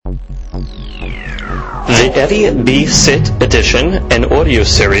The Eddie B. Sit edition and audio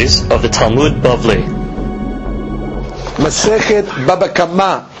series of the Talmud Bavli. Masechet Baba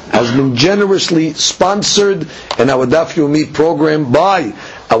Kamma has been generously sponsored in our Daf Yomi program by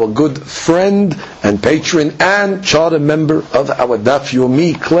our good friend and patron and charter member of our Daf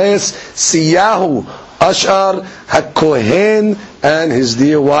Yomi class, Siyahu Ashar HaKohen, and his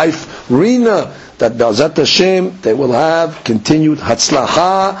dear wife Rina, that B'ezrat Hashem they will have continued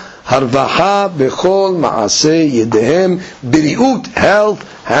Hatzlacha, Harvaha, Bechol, Ma'aseh, Yedehem, Biriut, health,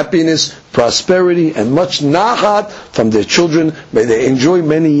 happiness, prosperity, and much Nachat from their children. May they enjoy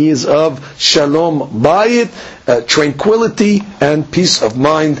many years of Shalom Bayit, tranquility, and peace of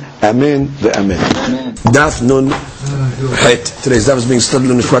mind. Amen ve'amen. Daf Nun Het. Today's daf is being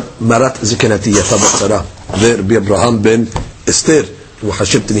studied in Nishmat Marat Zikanatiyah Tabakara. There be Abraham ben Esther.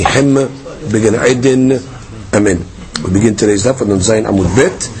 وحشبتني حمة بجن عدن Amen. We begin today's daf on Zayin Amud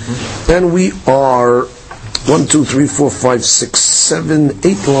Bet, and we are 1, 2, 3, 4, 5, 6, 7,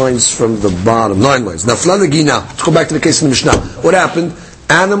 8 lines from the bottom. 9 lines. Nafla legina. Let's go back to the case in the Mishnah. What happened?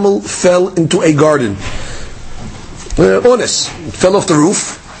 Animal fell into a garden. Honest. It fell off the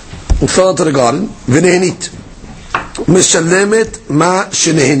roof. It fell into the garden. V'nehenit. Mishalemet ma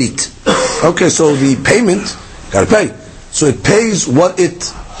shenehenit. Okay, so the payment, gotta pay. So it pays what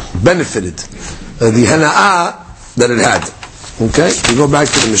it benefited. The hana'ah that it had. Okay, we go back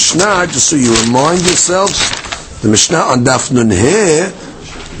to the Mishnah just so you remind yourselves. The Mishnah on Daf Nun He,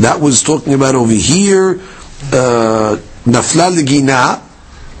 that was talking about over here, Nafla Legina.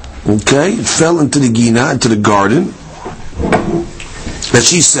 Okay, it fell into the Gina, into the garden. That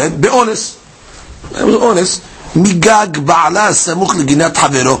she said, be honest. I was honest. Migag ba'ala samuch leginat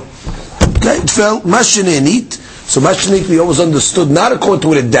havero. Okay, it fell mashenenit. So mashenenit we always understood not according to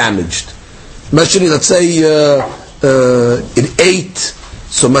what it damaged. Mashenenit, let's say it ate,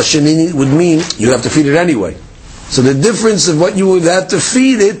 so mashenenit would mean you have to feed it anyway. So the difference of what you would have to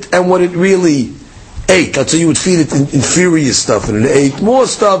feed it and what it really ate. Let's say you would feed it inferior stuff and it ate more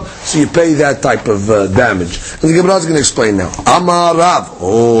stuff, so you pay that type of damage. And the Gemara is going to explain now. Amar Rav.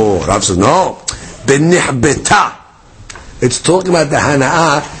 Oh, Rav says no. Benihbeta. It's talking about the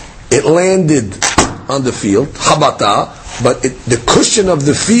hana'ah. It landed on the field, habata, but the cushion of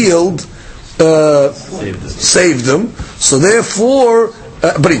the field saved them. So therefore,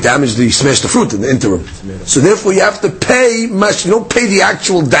 but he smashed the fruit in the interim. So therefore, you have to pay much. You don't pay the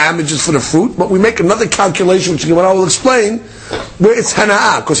actual damages for the fruit, but we make another calculation, which I will explain, where it's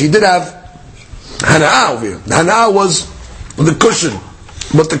hana'ah, because he did have hana'ah over here. The hana'ah was the cushion,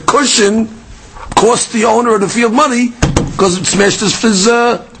 but the cushion cost the owner of the field money because it smashed his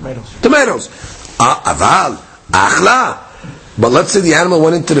tomatoes. Aval, achla. But let's say the animal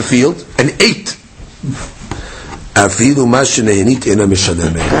went into the field and ate.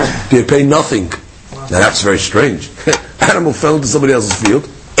 They pay nothing. Now that's very strange. Animal fell into somebody else's field,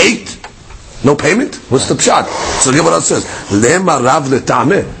 ate, no payment. What's the pshat? So the Gemara says, "Lema Rav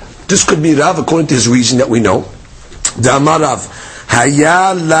letameh." This could be Rav according to his reason that we know. Da'amar Rav,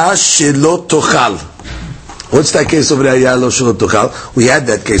 haya la shelo tochal. What's that case over there? Haya la shelo tochal. We had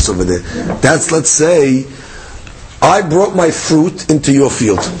that case over there. That's, let's say, I brought my fruit into your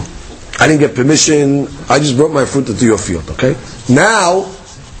field. I didn't get permission. I just brought my fruit into your field. Okay. Now,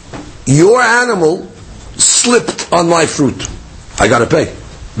 your animal slipped on my fruit. I got to pay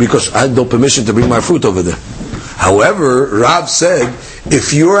because I had no permission to bring my fruit over there. However, Rav said,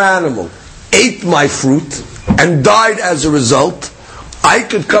 if your animal ate my fruit and died as a result, I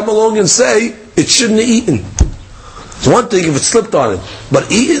could come along and say it shouldn't have eaten. It's one thing if it slipped on it,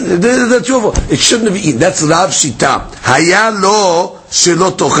 but eaten, that's your fault. It shouldn't have eaten. That's Rav Shita. Haya lo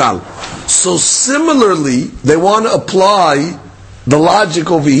shelo tochal. So similarly, they want to apply the logic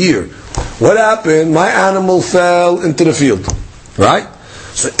over here. What happened? My animal fell into the field, right?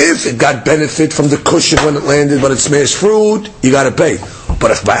 So if it got benefit from the cushion when it landed, but it smashed fruit, you got to pay. But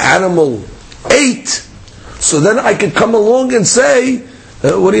if my animal ate, so then I could come along and say,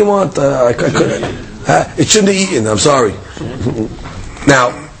 what do you want? It shouldn't have eaten, I'm sorry.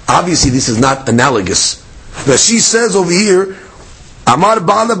 Now, obviously this is not analogous. But she says over here, Amar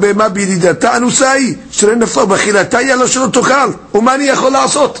ba'ala be'ema biridata anusai, shirei nefla b'chilata ya lo shelo tochal, umani yachol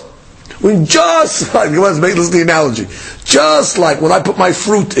la'asot. When just like, let's make this the analogy, just like when I put my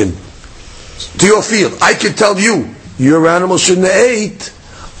fruit in to your field, I could tell you, your animal shouldn't have ate.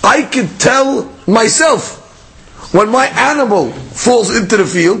 I could tell myself, when my animal falls into the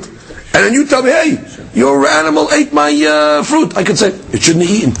field, and then you tell me, hey, your animal ate my fruit, I could say, it shouldn't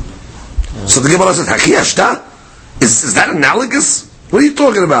have eaten. So the Gemara says, Haki hashta? Is that analogous? What are you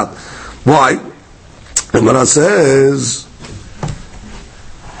talking about? Why? The Gemara says,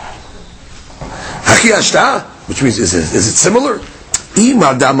 Which means, is it similar?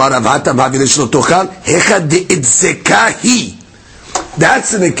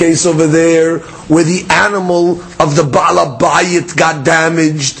 That's in the case over there where the animal of the Ba'al Bayit got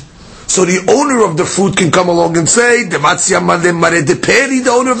damaged. So the owner of the fruit can come along and say, the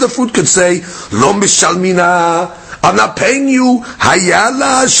owner of the fruit could say, Lo mishalmina, I'm not paying you,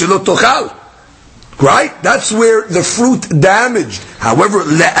 hayala shelo tochal. Right? That's where the fruit damaged. However,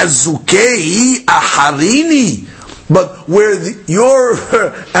 le'azukei aharini, but where your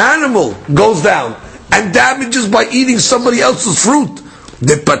animal goes down and damages by eating somebody else's fruit,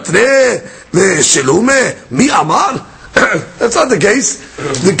 de patre, de shelume, mi amar. That's not the case.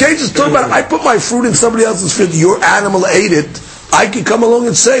 The case is talking about, I put my fruit in somebody else's fruit, your animal ate it. I can come along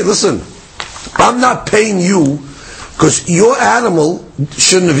and say, listen, I'm not paying you because your animal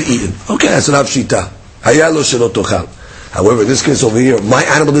shouldn't have eaten. Okay, that's an avshita. Hayalo shelo tochal. However, in this case over here, my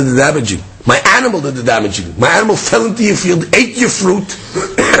animal did the damaging. My animal did the damaging. My animal fell into your field, ate your fruit,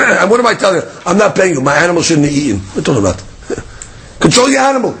 and what am I telling you? I'm not paying you. My animal shouldn't have eaten. What are you talking about? Control your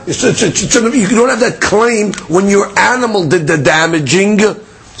animal. You don't have that claim when your animal did the damaging. So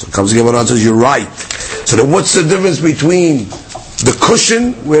it comes again and says, you're right. So then what's the difference between the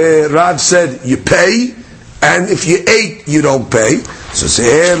cushion, where Rav said you pay, and if you ate, you don't pay? So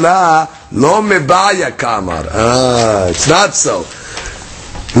say, lo mebaya kamar. It's not so.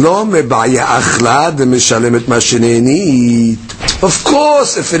 Lo mebaya achla de mishalemet mashenenit. Of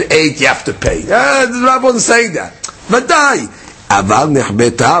course, if it ate, you have to pay. The Rav wasn't saying that. Vadai.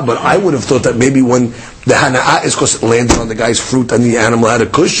 But I would have thought that maybe when the hana'ah is because it landed on the guy's fruit and the animal had a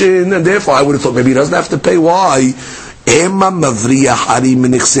cushion, and therefore I would have thought maybe he doesn't have to pay. Why? Let's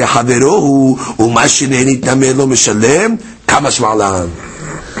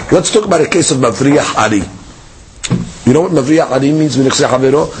talk about a case of mavriyah hari. You know what mavriyah hari means?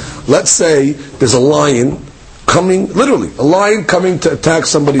 Let's say there's a lion coming, literally, a lion coming to attack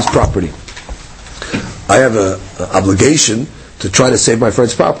somebody's property. I have an obligation to try to save my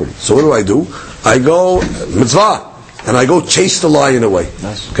friend's property. So what do? I go mitzvah, and I go chase the lion away.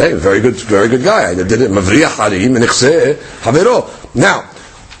 Nice. Okay, very good guy. I did it. Now,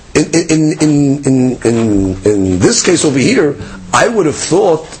 in this case over here, I would have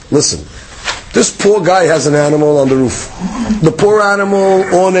thought, listen, this poor guy has an animal on the roof. The poor animal,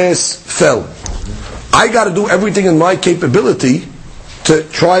 honest, fell. I got to do everything in my capability to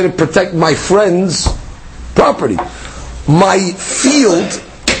try to protect my friend's property. My field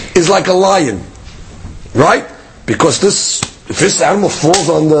is like a lion, right? Because if this animal falls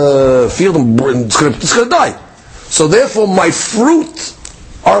on the field, it's going to die. So therefore, my fruit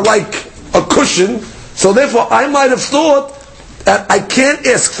are like a cushion. So therefore, I might have thought that I can't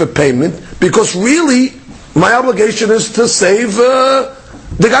ask for payment because really, my obligation is to save the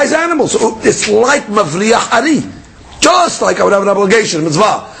guy's animal. So it's like mavriyah hari, just like I would have an obligation,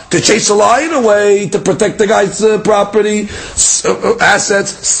 mitzvah, to chase a lion away, to protect the guy's property,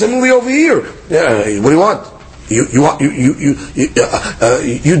 assets. Similarly over here, what do you want? You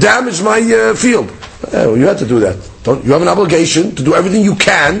damaged my field. You have to do that. You have an obligation to do everything you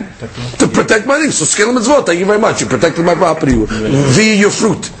can to protect my things. So scale mitzvot. Thank you very much. You protected my property via your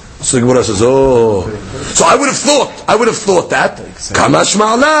fruit. So the Gemara says, So I would have thought that Kamma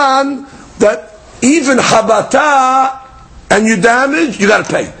shma'alan, that even habata and you damage, you got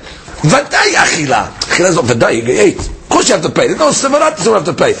to pay. Vadai achila. Achila is not vadai, you ate. Of course you have to pay. There's no sevarat, you don't have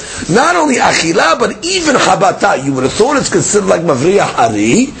to pay. Not only achila, but even habata. You would have thought it's considered like mavriyah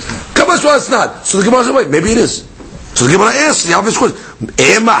hari. Kamma shma'alan, it's not. So the Gemara says, wait, maybe it is. So the Gemara asks the obvious question.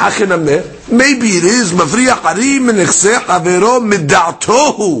 Maybe it is mavriyah hari min ikhseh havero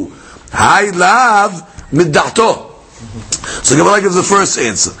midda'tohu. Hai lav midda'toh. So the Gemara gives the first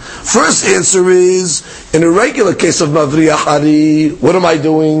answer. First answer is, in a regular case of mavriyah hari, what am I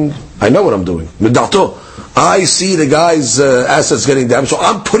doing? I know what I'm doing. Midda'toh. I see the guy's assets getting damaged, so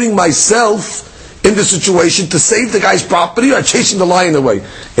I'm putting myself in the situation to save the guy's property or chasing the lion away.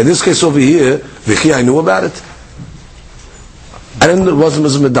 In this case over here, Vichi, I knew about it. And it wasn't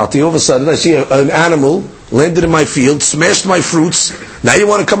Middati. All of a sudden, I see an animal landed in my field, smashed my fruits. Now you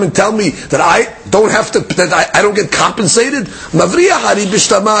want to come and tell me that I don't have to, that I don't get compensated? Mavriyah hari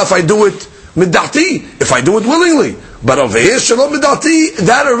bishtama if I do it Middati, if I do it willingly. But over here, shalom Middati,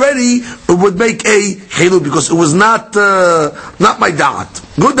 that already would make a hilu because it was not my da'at.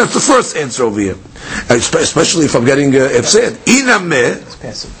 Good, that's the first answer over here. Especially if I'm getting ifsed. It's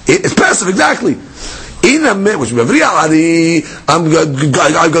passive. It's passive, exactly. Which I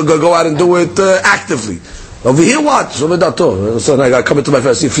go out and do it actively. Over here, what? So I come into my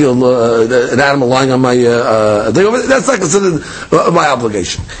face, you feel an animal lying on my thing over there. That's not considered my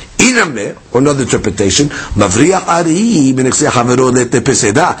obligation. Iname, or another interpretation, Mavriach Ari,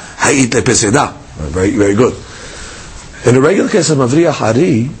 very, very good. In the regular case of Mavriach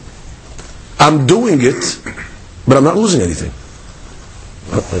Ari, I'm doing it, but I'm not losing anything.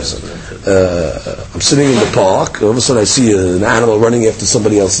 I'm sitting in the park, all of a sudden I see an animal running after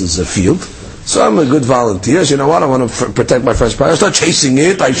somebody else's field. So I'm a good volunteer. So you know what? I want to protect my friend's property. I start chasing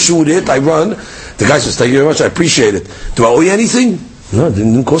it, I shoot it, I run. The guy says, "Thank you very much, I appreciate it. Do I owe you anything?" No, it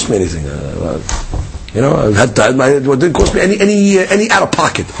didn't cost me anything. It didn't cost me any out of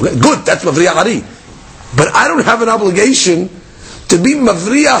pocket. Okay, good, that's Mavriach Ari. But I don't have an obligation to be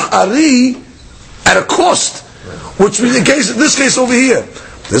Mavriach Ari at a cost. Which means this case over here.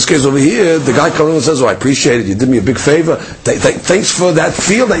 This case over here, the guy comes in and says, "Oh, I appreciate it. You did me a big favor. Thanks for that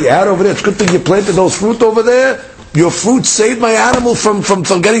field that you had over there. It's good that you planted those fruit over there. Your fruit saved my animal from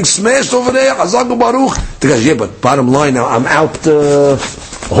getting smashed over there. Hazaku Baruch." The guy says, "Yeah, but bottom line now, I'm out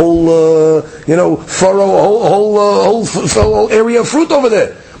whole furrow, whole area of fruit over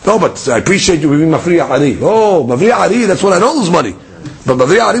there. No, but I appreciate you being Mavriach Ari. Oh, Mavriach Ari, that's when I don't lose money. But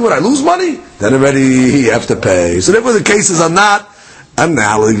Mavriach Ari, when I lose money, then already you have to pay." So therefore the cases are not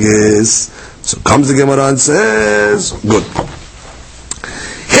analogous. So comes the Gemara and says, good.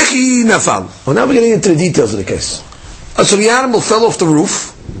 Heki nafal. Well, now we're getting into the details of the case. So the animal fell off the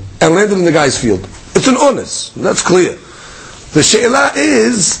roof and landed in the guy's field. It's an honest. That's clear. The she'ela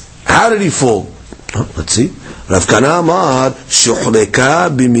is, how did he fall? Oh, let's see. Rav Kana amar shuhleka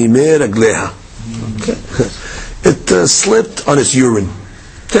bimimei ragleha. It slipped on its urine.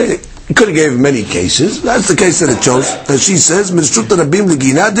 Okay. He could have gave many cases. That's the case that it chose. As she says,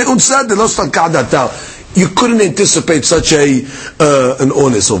 you couldn't anticipate such an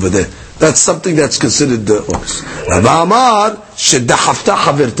onus over there. That's something that's considered the onus.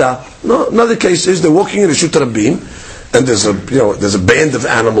 No, another case is they're walking in a Shut Rabim, and there's a band of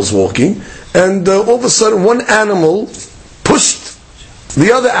animals walking, and all of a sudden one animal pushed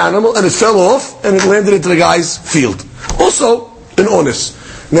the other animal, and it fell off, and it landed into the guy's field. Also, an onus.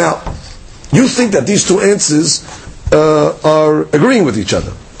 Now, you think that these two answers are agreeing with each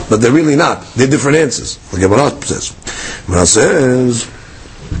other, but they're really not. They're different answers. The Gemara says,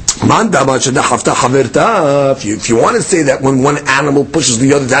 if you want to say that when one animal pushes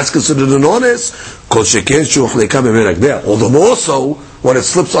the other, that's considered an honest, although more so when it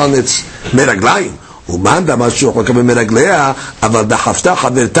slips on its meraglayim.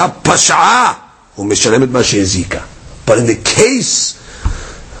 But in the case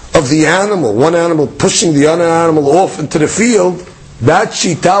of the animal, one animal pushing the other animal off into the field, that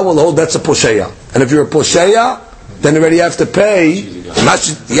shita will hold that's a posheya. And if you're a posheya, then already you have to pay not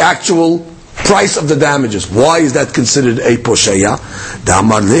the actual price of the damages. Why is that considered a posheya?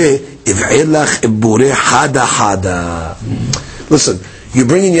 Listen, you're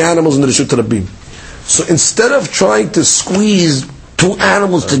bringing your animals into the Shut Rabim. So instead of trying to squeeze two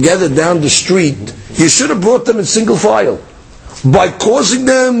animals together down the street, you should have brought them in single file. By causing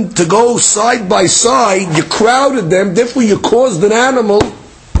them to go side by side, you crowded them, therefore you caused an animal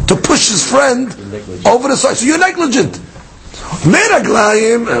to push his friend over the side. So you're negligent.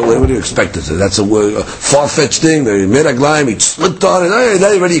 Meraglayim, what do you expect it to? That's a far-fetched thing. Meraglayim, he slipped on it.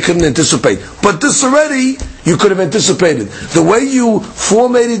 That already you couldn't anticipate. But this already, you could have anticipated. The way you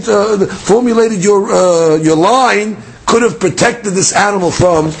formulated your line could have protected this animal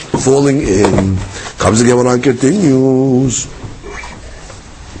from falling in. Comes again when I continues.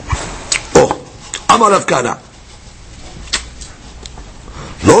 Amar Rav Kana.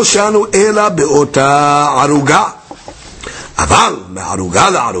 לא שאנו אלא באותה ערוגה, אבל מערוגה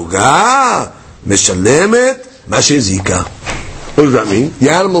לערוגה משלמת מה שהזיקה. What does that mean? The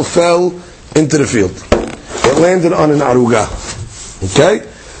animal fell into the field. It landed on an aruga. Okay?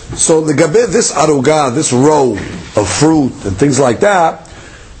 So the gabe, this aruga, this row of fruit and things like that,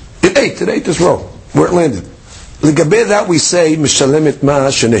 it ate this row where it landed. The gabe that we say משלמת מה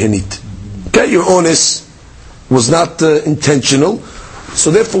שנהנית. Okay, your onus was not intentional,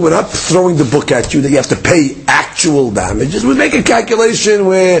 so therefore we're not throwing the book at you that you have to pay actual damages. We make a calculation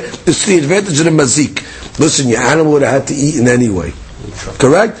where it's the advantage of the mazik. Listen, your animal would have had to eat in any way.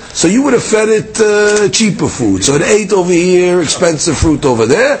 Correct? So you would have fed it cheaper food. So it ate over here, expensive fruit over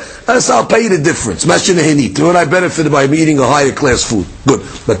there, so I'll pay you the difference. When I benefited by eating a higher class food. Good.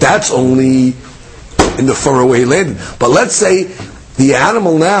 But that's only in the furrow where he landed. But let's say the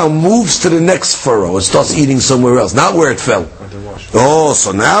animal now moves to the next furrow and starts eating somewhere else, not where it fell. Oh,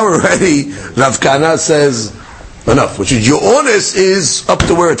 so now already Rav Kana says enough, which is your onus is up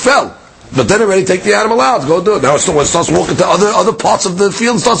to where it fell. But then already take the animal out, go do it. Now it starts walking to other parts of the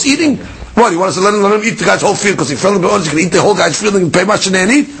field and starts eating. What, you want us to let him eat the guy's whole field because he fell in the honest, he can eat the whole guy's field and pay much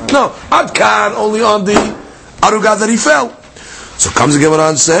and eat? No, Ad Kan, only on the Arugah that he fell. So comes the Gemara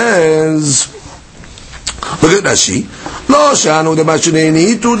and says, look at Rashi. לא שענו דמה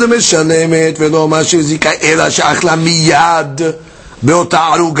שנהנית ודמשלמת ולא מה שהזיקה אלא שאכלה מיד באותה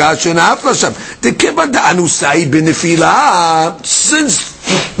ערוגה שנפלה שם. דכיוון דאנוסה היא בנפילה, since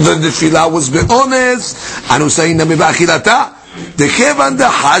the נפילה was באונס, אנוסה היא נמי באכילתה. דכיוון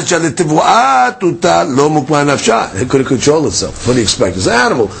דחשה לתבואת אותה לא מוקמה נפשה. It couldn't control itself. What do you expect? It's an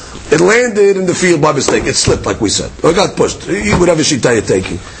animal. It landed in the field by mistake. It slipped like we said. Or it got pushed. Whatever shita you're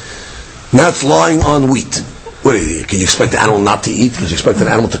taking. Now it's lying on wheat. What can you expect the animal not to eat? Can you expect an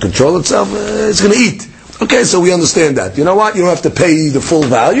animal to control itself? It's going to eat. Okay, so we understand that. You know what? You don't have to pay the full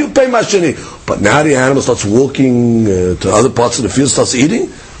value. Pay mashini. But now the animal starts walking to other parts of the field, starts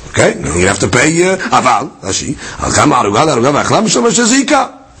eating. Okay, you have to pay aval. Rashi.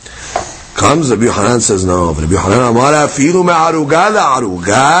 Comes Rabbi Yochanan says no. Rabbi Yochanan amar afilu me'aruga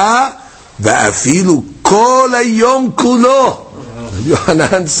la'aruga ve'afilu kol hayom kulo. Rabbi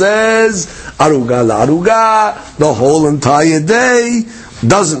Yochanan says aruga la'aruga, the whole entire day,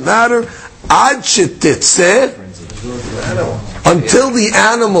 doesn't matter. Ad shetetzeh, until the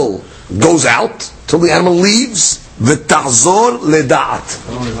animal goes out, till the animal leaves, v'tachzor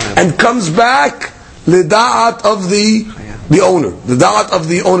leda'at, and comes back leda'at of the owner, the da'at of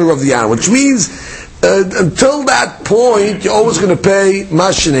the owner of the animal, which means until that point you're always going to pay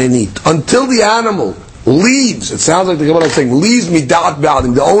mashenenit. Until the animal leaves, it sounds like the Gemara is saying, leaves mida'at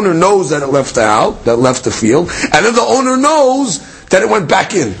ba'alim. The owner knows that it left out, that left the field, and then the owner knows that it went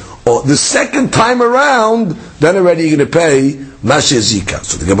back in. Or the second time around, then already you're going to pay mashezika.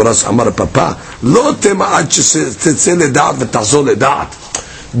 So the Gemara says, Amar Papa, lo tema'at shetetzeh leda'at v'tachzor leda'at.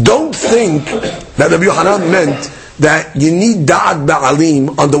 Don't think that Rabbi Yochanan meant that you need da'at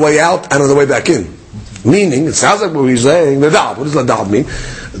ba'alim on the way out and on the way back in. Meaning, it sounds like what he's saying, the da'at. What does the da'at mean?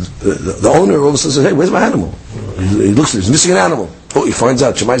 The owner all of a sudden says, hey, where's my animal? He looks, he's missing an animal. Oh, he finds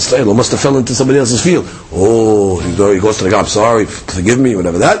out, Shemai Yisrael must have fell into somebody else's field. Oh, he goes to the guy, I'm sorry, forgive me,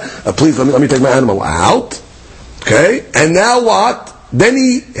 whatever that. Please, let me take my animal out. Okay? And now what? Then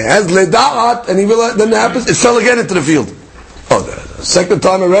he has leda'at, and then it happens, it fell again into the field. Oh, the second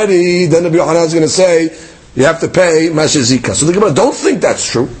time already, then Rabbi Yochanan is going to say, you have to pay mashezika. So the Gemara, don't think that's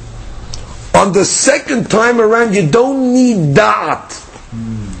true. On the second time around, you don't need da'at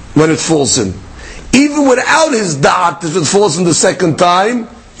when it falls in. Even without his da'at, if it falls in the second time,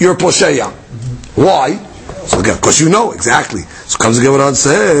 you're posheya. Why? So because you know exactly. So comes the Gemara and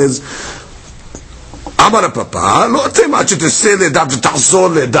says, Amar Papa, lo temat shetetzeh leda'at v'tachzor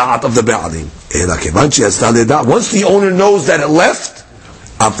leda'at of the ba'alim. Ela kevan she'asta leda'at. Once the owner knows that it left,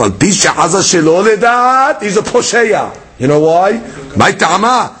 he's a posheya. You know why? My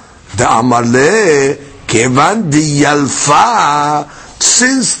ta'ama. Da'amar le kevan diyalfa.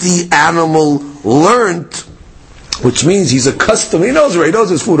 Since the animal learned, which means he's accustomed, he knows already, he knows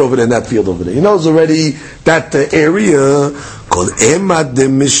there's food over there in that field over there. He knows already that area called emad de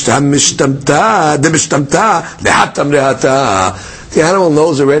mishtamta lehatam lehata. The animal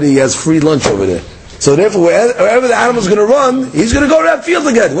knows already he has free lunch over there. So therefore, wherever the animal's going to run, he's going to go to that field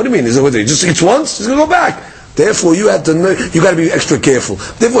again. What do you mean? He just eats once? He's going to go back. Therefore, you got to be extra careful.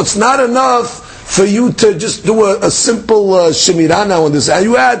 Therefore, it's not enough for you to just do a simple shemirah now on this.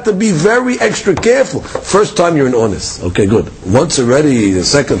 You had to be very extra careful. First time you're in honest. Okay, good. Once already, the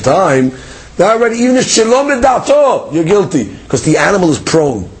second time, now already, even if shalom ledato, you're guilty. Because the animal is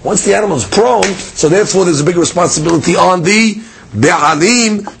prone. Once the animal is prone, so therefore there's a big responsibility on the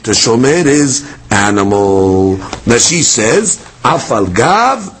be'alim to shomer his animal. Now she says, afal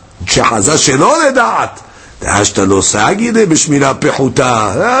gav, chahaza shelo ledat. You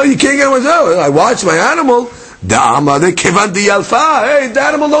can't get one. I watch my animal. Hey, the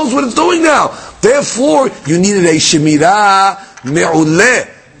animal knows what it's doing now. Therefore, you needed a shemirah me'uleh.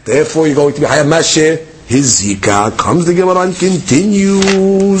 Therefore, you're going to be hayam mashe his zika. Comes the Gemara and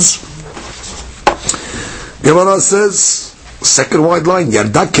continues. Gemara says, second wide line,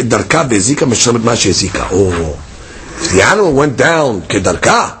 yarda kedarka bezika meshamet mashe zika. Oh, if the animal went down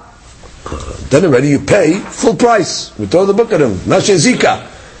kedarka, then already you pay full price. We throw the book at him. Mashe zika.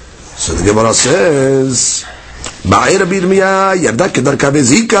 So the Gemara says, Ba'ir Birmiya yarda kedarka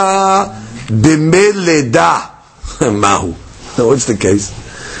bezika b'meleda. Mahu. What's the case?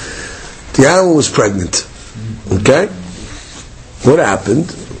 The animal was pregnant. Okay? What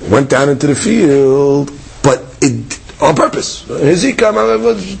happened? Went down into the field, but it on purpose. Hezika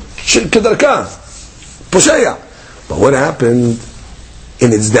kedarka. Posheya. But what happened?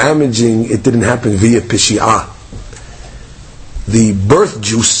 in its damaging, it didn't happen via pishi'ah. The birth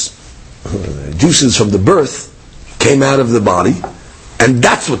juices from the birth came out of the body, and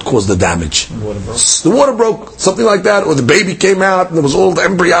that's what caused the damage. The water broke, something like that, or the baby came out, and there was all the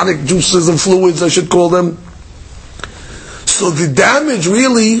embryonic juices and fluids, I should call them. So the damage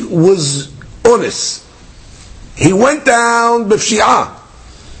really was honest. He went down b'pshi'ah,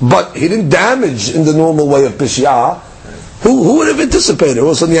 but he didn't damage in the normal way of pishi'ah. Who would have anticipated? All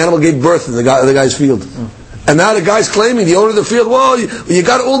of a sudden the animal gave birth in the guy's field. And now the guy's claiming, the owner of the field, well, you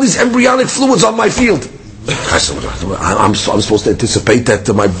got all these embryonic fluids on my field. I said, I'm supposed to anticipate that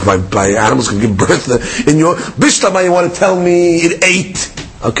my animals can give birth in your Bishtama. You want to tell me it ate?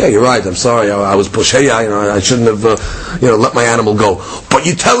 Okay, you're right. I'm sorry. I was posheya. I shouldn't have let my animal go. But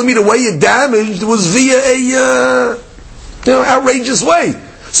you're telling me the way it damaged was via a outrageous way.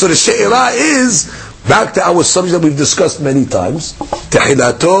 So the she'elah is back to our subject that we've discussed many times.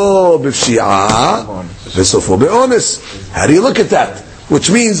 Tehilato b'fshi'ah v'sofo be'ones. How do you look at that? Which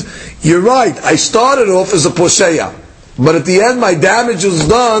means, you're right, I started off as a posheya, but at the end my damage was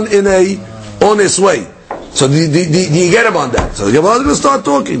done in a honest way. So do you get him on that? So the Gemara is going to start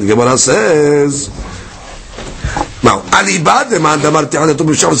talking. The Gemara says, now,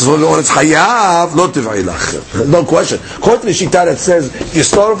 no question. According to the Shita that says, you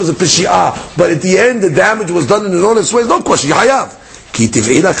start off as a pishi'ah, but at the end the damage was done in an honest way, no question, you hayav.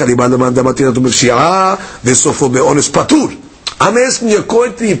 I'm asking you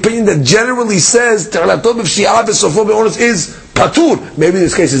according to the opinion that generally says is patur. Maybe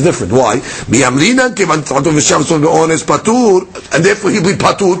this case is different. Why? And therefore he'll be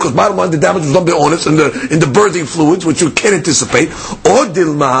patur, because bottom line the damage was done by honest in the birthing fluids, which you can't anticipate. Or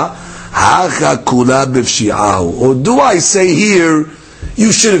dilma or do I say here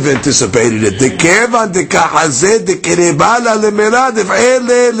you should have anticipated it?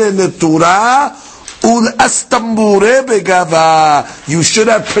 You should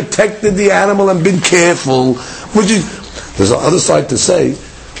have protected the animal and been careful. There's the other side to say,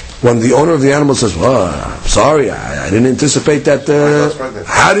 when the owner of the animal says, sorry, I didn't anticipate that.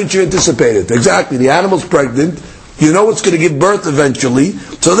 How did you anticipate it? Exactly, the animal's pregnant. You know it's going to give birth eventually.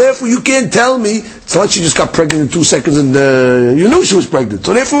 So therefore you can't tell me, it's not like she just got pregnant in 2 seconds and you knew she was pregnant.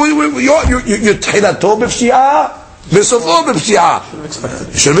 So therefore you're tehilato b'fshi'ah. You should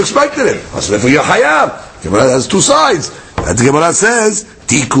have expected it. So therefore you're hayav. Gemara has two sides. And the Gemara says,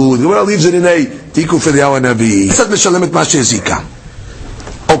 tiku. The Gemara leaves it in a tiku for the Navi.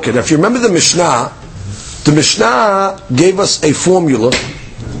 Okay, now if you remember the Mishnah gave us a formula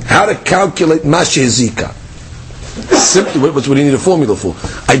how to calculate Mashe Zika. Simply, what do you need a formula for?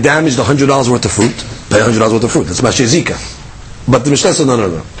 I damaged $100 worth of fruit, pay $100 worth of fruit. That's Mashe Zika. But the Mishnah said,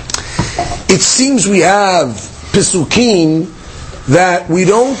 no. It seems we have Pisukim that we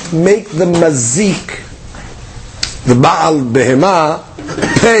don't make the mazik, the Baal Behema,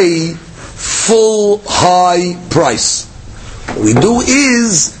 pay full high price. What we do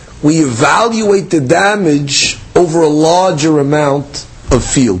is we evaluate the damage over a larger amount of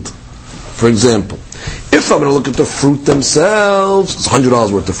field. For example, if I'm going to look at the fruit themselves, it's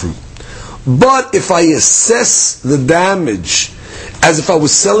 $100 worth of fruit. But if I assess the damage as if I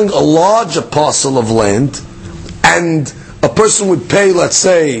was selling a larger parcel of land, and a person would pay, let's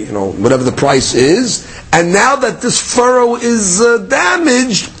say, whatever the price is, and now that this furrow is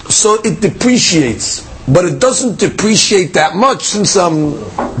damaged, so it depreciates. But it doesn't depreciate that much since I'm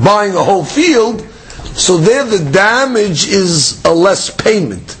buying a whole field, so there the damage is a less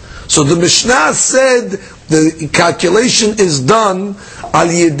payment. So the Mishnah said the calculation is done al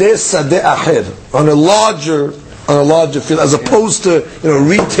yedeh sadeh aher, on a larger field, as opposed to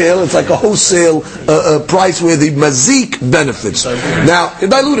retail. It's like a wholesale price where the mazik benefits. Now it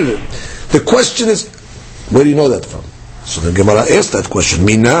diluted it. The question is, where do you know that from? So the Gemara asked that question.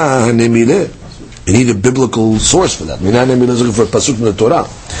 Mina hanemileh. You need a biblical source for that. Mina hanemileh is looking for a pasuk in the Torah.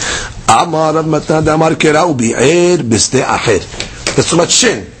 Amar Rav Matna Amar Kerau bi'er b'sdeh aher. That's so much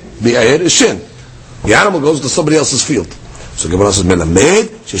shin. Bi'er is shin. The animal goes to somebody else's field. So the Gemara says, Melamed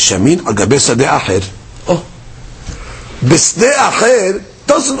sheshamin al gabeh sadeh aher. Bisdeh acher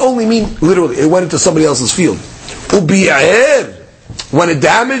doesn't only mean literally it went into somebody else's field. Ubi'er, when it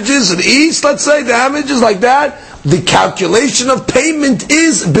damages, it eats, let's say, damages like that, the calculation of payment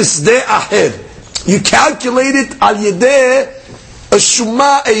is bisdeh acher. You calculate it al yedeh a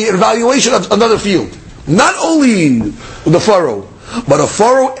shumah, a evaluation of another field. Not only the furrow, but a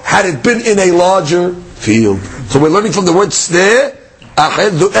furrow had it been in a larger field. So we're learning from the word sdeh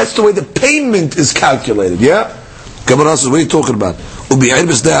acher, that's the way the payment is calculated, yeah? Kamma says, what are you talking about?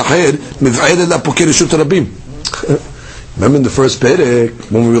 Remember in the first perek,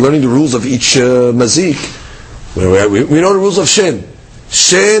 when we were learning the rules of each mazik, we know the rules of shen.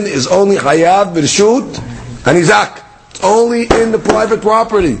 Shen is only hayav, birshut, and izak. It's only in the private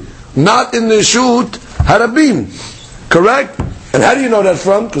property, not in the shut harabim. Correct? And how do you know that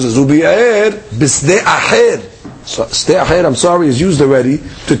from? Because it's ubi aher, bisde aher. So, stay aher, I'm sorry, is used already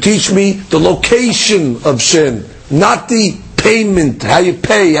to teach me the location of shen, not the payment, how you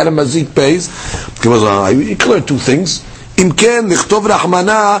pay, how the mazik pays. You clear two things. Imken lichtov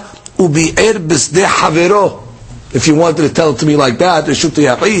rahmana ubi'er bisde havero. If you wanted to tell it to me like that, reshut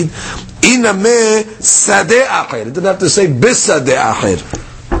yachid, iname sadeh acher. It didn't have to say bisadeh acher.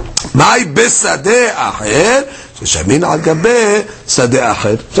 My bisadeh acher, shamin al gabe sadeh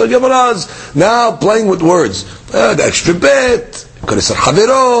acher. So Gemara's now playing with words. The extra bit, could have said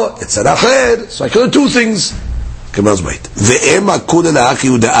havero, it said acher. So I could do two things. Gemara's wait. Ve'ema kudel ha'achi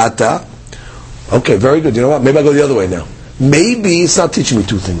uda'ata. Okay, very good. You know what? Maybe I go the other way now. Maybe it's not teaching me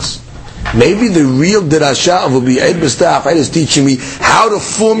two things. Maybe the real dirasha of Ubi'ed B'sta'achid is teaching me how to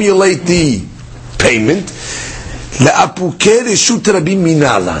formulate the payment. La'apukeh reshut rabim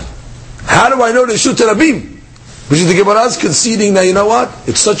minalan. How do I know reshut rabim? Which is the Gemara's conceding that, you know what?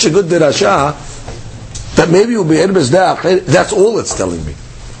 It's such a good dirasha that maybe Ubi'ed B'sta'achid, that's all it's telling me.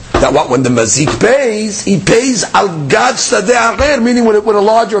 That what, when the mazik pays, he pays al gad sadeh acher, meaning with a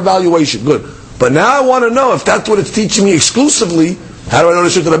larger valuation. Good. But now I want to know if that's what it's teaching me exclusively. How do I know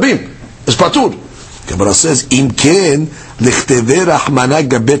reshut rabim? It's patur. Gemara says, "Im ken lichteve rahmana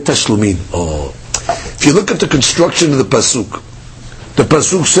gabet tashlumin." Oh, if you look at the construction of the pasuk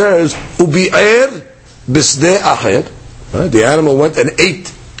says, "Ubi'er bisdeh acher." The animal went and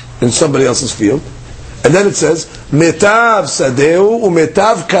ate in somebody else's field, and then it says, "Metav sadeu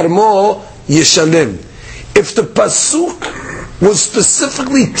umetav karmo yeshalem." If the pasuk was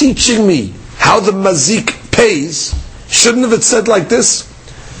specifically teaching me how the mazik pays, shouldn't have it said like this?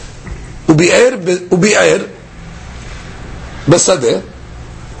 Ubi'er basadeh,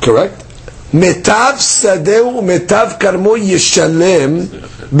 correct? Metav sadeh metav karmo yeshalem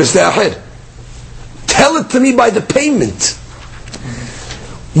b'sdeh acher. Tell it to me by the payment.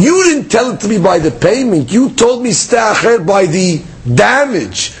 You didn't tell it to me by the payment. You told me sdeh acher by the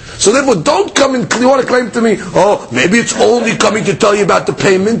damage. So therefore, don't come and you want to claim to me, oh, maybe it's only coming to tell you about the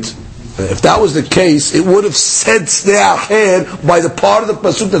payment. If that was the case, it would have said sdeh acher by the part of the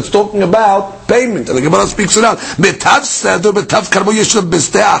pasuk that's talking about payment. And the Gemara speaks it out. Metav sadeh metav karmo yeshalem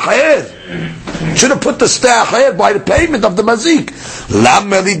b'sdeh acher. Should have put the sdeh acher by the payment of the mazik.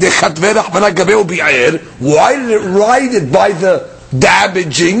 Why did it write it by the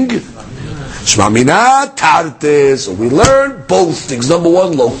damaging? Shmamina tartes. So we learn both things. Number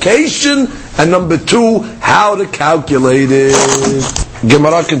one, location, and number two, how to calculate it.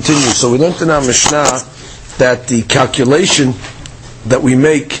 Gemara continues. So we learned in our Mishnah that the calculation that we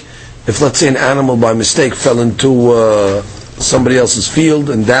make, if let's say an animal by mistake fell into somebody else's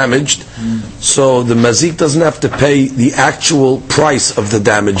field and damaged, so the mazik doesn't have to pay the actual price of the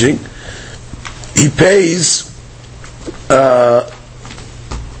damaging. He pays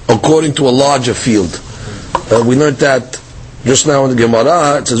according to a larger field. We learned that just now in the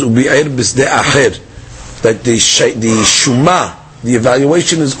Gemara. It says ubi'er bisdeh acher, that the shuma, the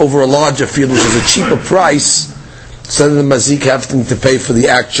evaluation is over a larger field, which is a cheaper price, instead of the mazik having to pay for the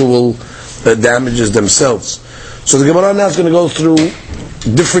actual damages themselves. So the Gemara now is going to go through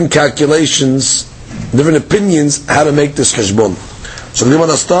different calculations, different opinions, how to make this cheshbon. So the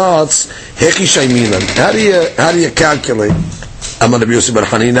Gemara starts, Heki Shaiminan. How do you calculate? Amar Rabbi Yossi bar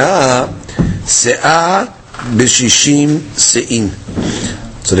Hanina, Se'ah b'shishim se'in.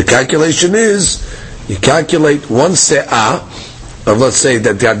 So the calculation is, you calculate one se'ah of, let's say,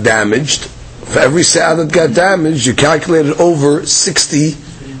 that got damaged. For every se'ah that got damaged, you calculate it over 60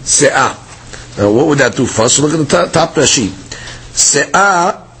 se'ah. Now what would that do for us? So look at the top Rashi.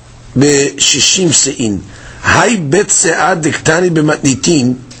 Se'ah b'shishim se'in. Hay bet se'ah diktani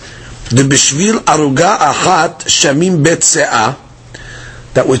b'matnitin de b'shvil aruga achat shamim bet se'ah.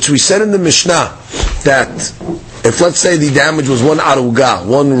 That which we said in the Mishnah, that if let's say the damage was one aruga,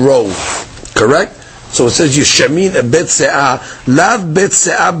 one row, correct? So it says yeshamin a bet se'ah, lav bet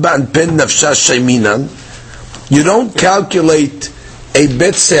se'ah ba'an pen nafsha shayminan. You don't calculate a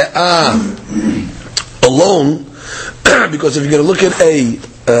bet se'ah alone, because if you're going to look at a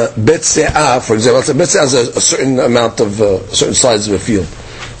bet se'ah, for example, let's say bet se'ah is a certain amount of certain size of a field.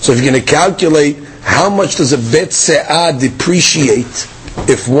 So if you're going to calculate how much does a bet se'ah depreciate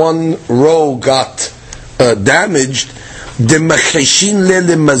if one row got damaged,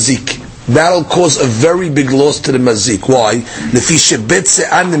 that'll cause a very big loss to the mazik. Why?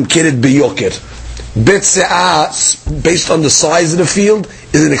 Bet se'ah, based on the size of the field,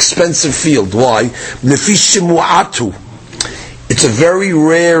 is an expensive field. Why? Lefi shemu'atu. It's a very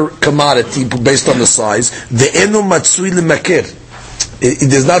rare commodity based on the size. Ve'enu matsui lemakir.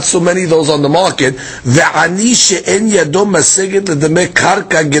 There's not so many of those on the market. Ve'ani she'en yado maseged ledeme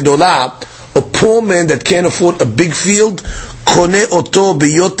karka gedola. A poor man that can't afford a big field, kone oto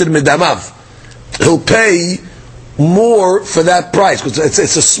biyoter medamav. He'll pay more for that price because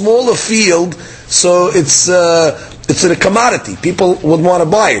it's a smaller field, so it's a commodity. People would want to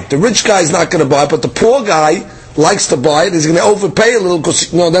buy it. The rich guy is not going to buy it, but the poor guy likes to buy it. He's going to overpay a little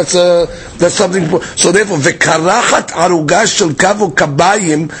because that's something. So therefore, vekarachat aruga shel kavu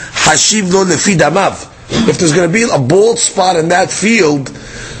kabayim hashiv lo lefi damav. If there's going to be a bald spot in that field,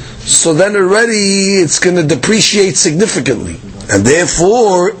 so then already it's going to depreciate significantly, and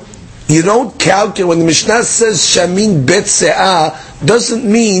therefore you don't calculate. When the Mishnah says shamin bet se'ah, doesn't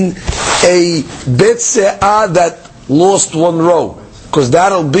mean a bet se'ah that lost one row, because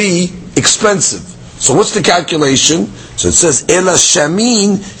that'll be expensive. So what's the calculation? So it says ela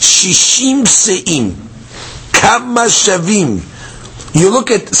shamin shishim se'im kamma shavim. You look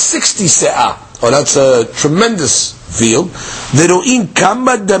at 60 se'ah. Oh, that's a tremendous field. Vero'im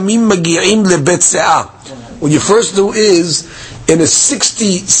kamma damim magi'im lebet se'ah. What you first do is, in a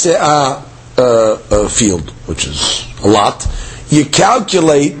 60 se'ah field, which is a lot, you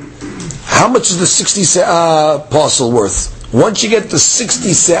calculate how much is the 60 se'ah parcel worth. Once you get the 60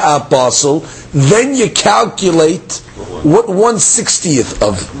 se'ah parcel, then you calculate what 1/60th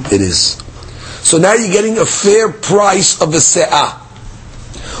of it is. So now you're getting a fair price of a se'ah.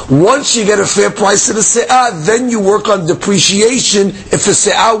 Once you get a fair price of the se'ah, then you work on depreciation if the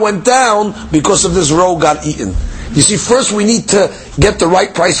se'ah went down because of this row got eaten. You see, first we need to get the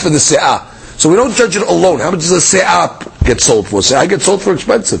right price for the se'ah. So we don't judge it alone. How much does a se'ah get sold for? Se'ah gets sold for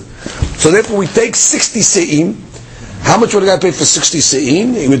expensive. So therefore we take 60 se'im. How much would a guy pay for 60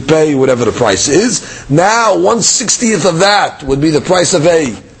 se'im? He would pay whatever the price is. Now 1/60th of that would be the price of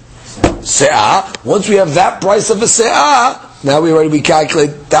a se'ah. Once we have that price of a se'ah, now we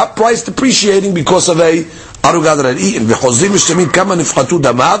calculate that price depreciating because of a aruga that had eaten.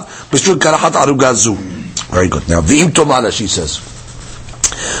 Very good. Now, v'im tomala, she says,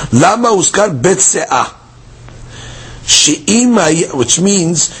 lama uskar bet se'ah, which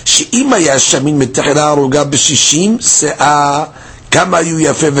means she'im haya shamin mitachira aruga b'shishim se'ah kama yu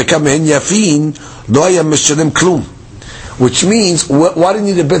yafeh v'kama hen yafin lo haya meshalem klum. Which means, why do you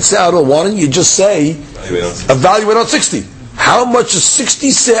need a bet se'ah? Why don't you just say evaluate on 60? How much does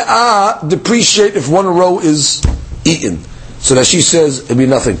 60 se'ah depreciate if one row is eaten? So that she says it'd be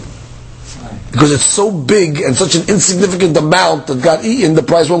nothing. Because it's so big and such an insignificant amount that got eaten, the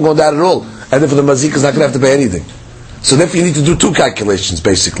price won't go down at all. And therefore the mazik is not going to have to pay anything. So therefore you need to do two calculations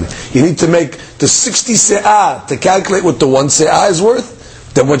basically. You need to make the 60 se'ah to calculate what the 1 se'ah is worth.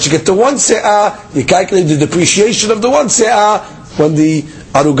 Then once you get the 1 se'ah, you calculate the depreciation of the 1 se'ah when the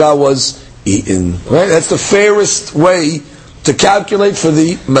aruga was eaten. Right? That's the fairest way to calculate for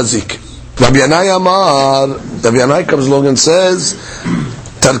the mazik. Rabbi Yanai comes along and says,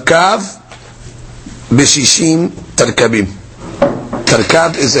 Tarkav b'shishim tarkabim.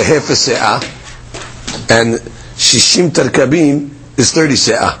 Tarkab is a half a se'ah, and shishim tarkabim is 30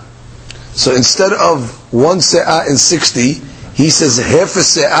 se'ah. So instead of 1 se'ah in 60, he says half a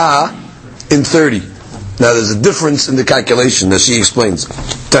se'ah in 30. Now there's a difference in the calculation that she explains.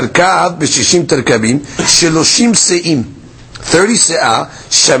 Tarkab b'shishim tarkabim sheloshim se'im. 30 se'ah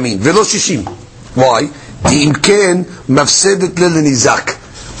shamin velo shishim. Why? Di'imken mafsedet lelenizak.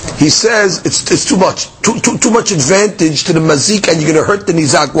 He says it's too much advantage to the mazik, and you're going to hurt the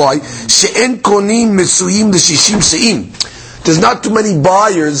nizak. Why? She'en konim mesuyim l'shishim se'im. There's not too many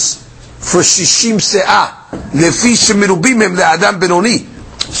buyers for shishim se'ah. Lefi shemirubim hem le'adam benoni.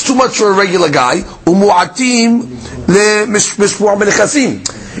 It's too much for a regular guy. Umu'atim le'mishpu'ah menechasim.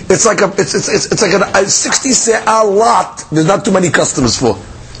 It's like a 60 se'ah lot. There's not too many customers for,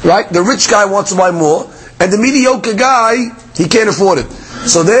 right? The rich guy wants to buy more, and the mediocre guy, he can't afford it.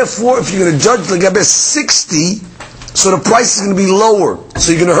 So therefore, if you're going to judge the gabe 60, so the price is going to be lower.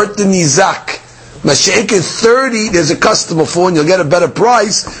 So you're going to hurt the nizak. Mashiach is 30, there's a customer for, and you'll get a better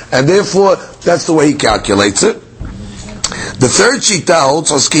price, and therefore that's the way he calculates it. The third shita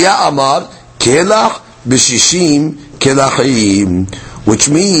holds Oskiya Amar Kelach b'shishim kelachim, which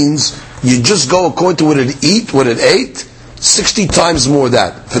means you just go according to what it ate, 60 times more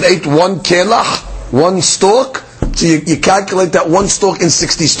that. If it ate 1 kelach, 1 stalk, so you calculate that 1 stalk in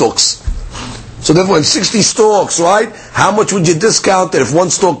 60 stalks. So therefore, in 60 stalks, right, how much would you discount that if 1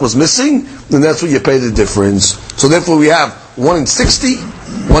 stalk was missing? Then that's what you pay the difference. So therefore, we have 1 in 60,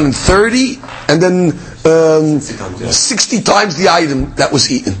 1 in 30, and then 60 times the item that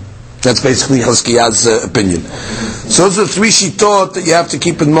was eaten. That's basically Chazkiya's opinion. So those are the 3 shitot that you have to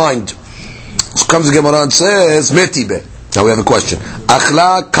keep in mind. So comes the Gemara and says, Metibe. Now we have a question.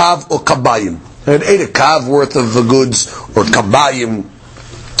 Achla kav or kabayim? And ate a kav worth of goods, or kabayim,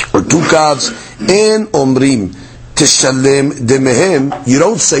 or 2 kavs. En omrim teshalem demehem. You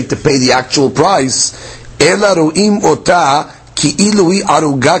don't say to pay the actual price. Ela ro'im ota ki ilui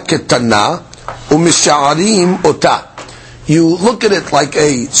aruga ketana umisha'arim ota. You look at it like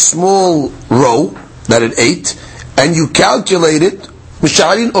a small row that it ate, and you calculate it,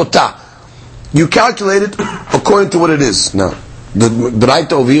 misha'arin ota. You calculate it according to what it is. Now, the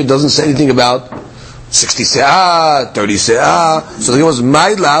Braita over here doesn't say anything about 60 se'ah, 30 se'ah. So it was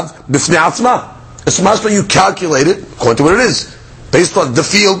my love, bifnei atzma. It's must be you calculate it according to what it is. Based on the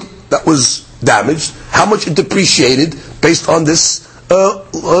field that was damaged, how much it depreciated based on this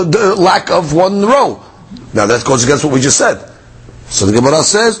the lack of 1 row. Now that goes against what we just said. So the Gemara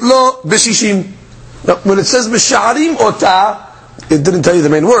says, Lo b'shishim. Now, when it says b'sha'arim ota, it didn't tell you the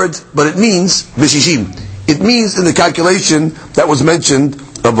main word, but it means b'shishim. It means in the calculation that was mentioned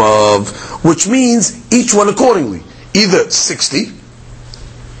above, which means each one accordingly. Either 60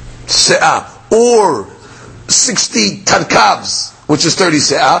 se'ah, or 60 tarkavs, which is 30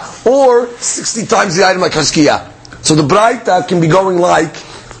 se'ah, or 60 times the item like Chazkiya. So the Braita can be going like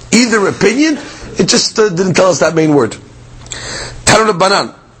either opinion. It just didn't tell us that main word. Tanu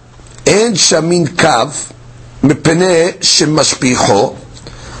Rabbanan, en shamin kav mepene shemashpicho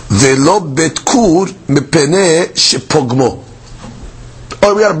velo betkur mepene shepogmo.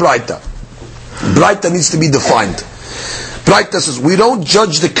 Oh, we got a Braita. Braita needs to be defined. Braita says we don't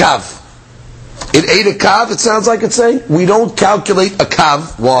judge the kav. It ate a kav. It sounds like it's saying we don't calculate a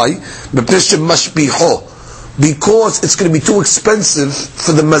kav. Why? Mepene shemashpicho. Because it's going to be too expensive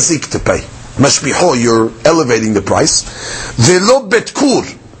for the mazik to pay. Mashbiho, you're elevating the price. Velo betkur.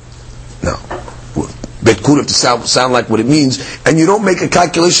 Now, betkur have to sound like what it means, and you don't make a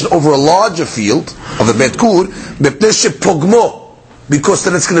calculation over a larger field of the betkur, bepneshe pogmo, because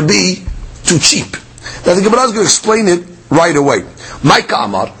then it's going to be too cheap. Now the Gemara is going to explain it right away. Maika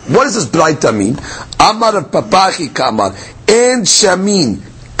Amar, what does this Braita mean? Amar Papachi Kamar, en shamin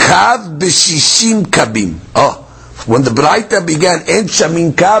kav b'shishim kabim. Oh, when the Braita began, en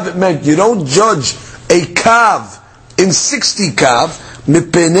shamin kav, it meant you don't judge a kav in 60 kav,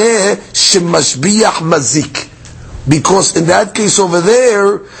 mipene shemashbiyach mazik. Because in that case over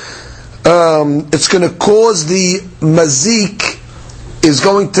there, it's going to cause the mazik is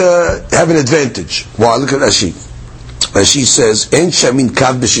going to have an advantage. Wow, look at Rashi. Rashi says, en shamin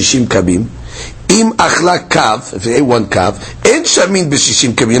kav b'shishim kabim, im achla kav, if you ate 1 kav, en shamin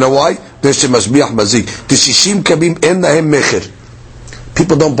b'shishim kabim. You know why? There's mashbiach mazik. The shishim kabim en lahem mecher.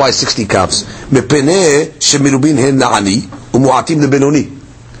 People don't buy 60 kavs. Mepene shemirubin hen la'ani umu'atim lebenoni.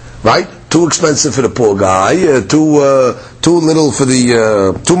 Right? Too expensive for the poor guy. Too little for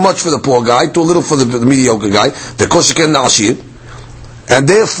the too much for the poor guy. Too little for the mediocre guy. The koshiken la'ashir. And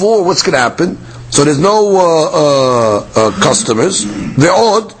therefore, what's going to happen? So there's no customers.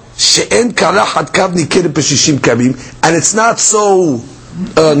 Ve'od she'en karachat kav nikir b'shishim kabim, and it's not so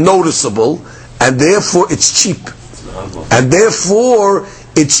noticeable, and therefore it's cheap. And therefore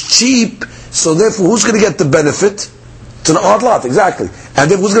it's cheap. So therefore, who's going to get the benefit? It's an odd lot, exactly.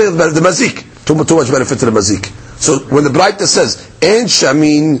 And then who's going to get the mazik? Too much benefit to the mazik. So when the Braita says en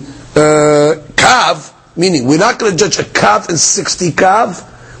shamin kav, meaning we're not going to judge a kav in 60 kav,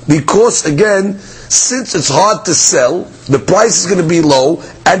 because again, since it's hard to sell, the price is going to be low,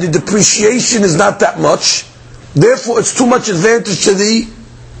 and the depreciation is not that much. Therefore, it's too much advantage to the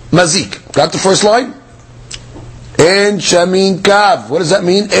mazik. Got the first line? En shamin kav. What does that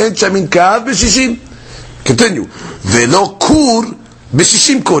mean? En shamin kav b'shishim. Continue. Velo kur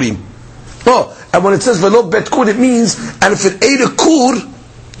b'shishim korim. Oh, and when it says velo bet kur, it means, and if it ate a kur,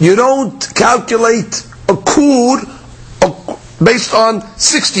 you don't calculate a kur based on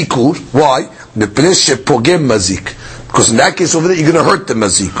 60 kur. Why? Because in that case over there, you're going to hurt the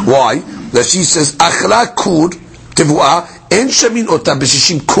mazik. Why? That she says, achla kur tevuah en shamin ota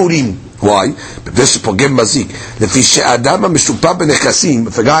b'shishim kurim. Why? If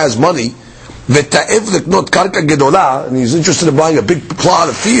a guy has money, and he's interested in buying a big plot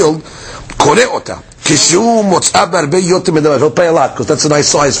of field, he'll pay a lot because that's a nice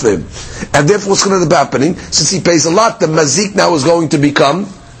size for him. And therefore, what's going to end up happening? Since he pays a lot, the mazik now is going to become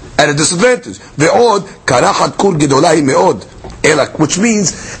at a disadvantage. Which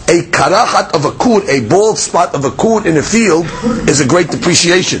means a karachat of a kur, a bald spot of a kur in a field, is a great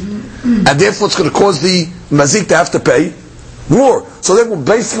depreciation. And therefore it's going to cause the mazik to have to pay More. So then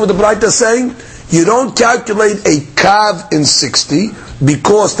basically what the Braita is saying, you don't calculate a kav in 60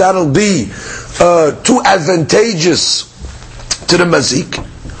 because that'll be too advantageous to the mazik,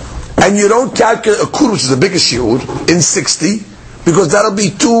 and you don't calculate a kur, which is the biggest shiur, in 60 because that'll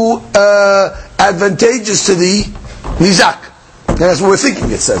be too advantageous to the nizak. And that's what we're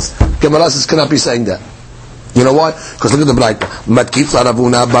thinking, it says. Gemara says cannot be saying that. You know why? Because look at the Braita. Matkif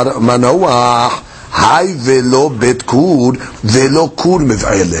l'Ravuna bar Manoah, hay velo bet kur, velo kur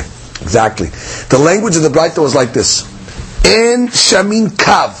mev'ele. Exactly. The language of the Braita was like this. En shamin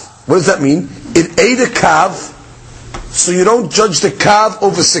kav. What does that mean? It ate a kav, so you don't judge the kav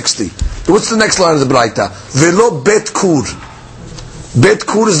over 60. What's the next line of the Braita? Velo bet kur. Bet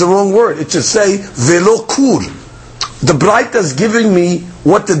kur is the wrong word. It should say velo kur. The Braita is giving me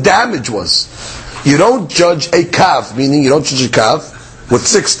what the damage was. You don't judge a kav, meaning you don't judge a kav with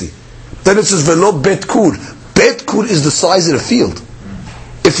 60. Then it says velo bet kur. Bet kur is the size of the field.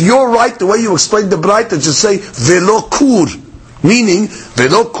 If you're right, the way you explain the Braita, just say velo kur, meaning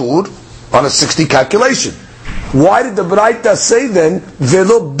velo kur on a 60 calculation. Why did the Braita say then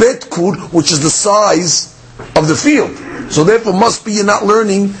velo bet kur, which is the size of the field? So therefore, must be you're not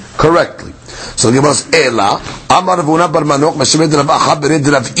learning correctly. So the Gemara says, Ela Amar Ravuna bar Manok Mashemed Rav Acha bered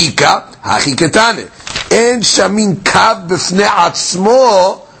Rav Ika Hachi Ketane En Shamin Kav B'fnei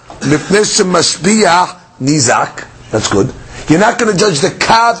Atzmo Mipnei Shemashbiach Nizak. That's good. You're not going to judge the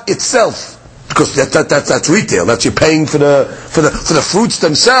kav itself because that's retail. That's you're paying for the fruits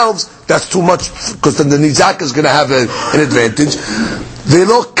themselves. That's too much because then the nizak is going to have an advantage.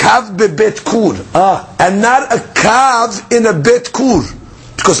 Velo kav bebet kur, and not a kav in a bet kur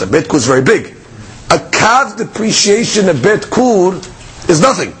because a bet kur is very big. A kav depreciation of bet kur is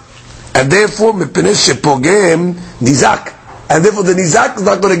nothing, and therefore mipnei shepogem nizak, and therefore the nizak is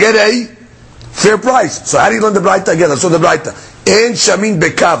not going to get a fair price. So how do you learn the Braita again? Let's learn the Braita. En shamin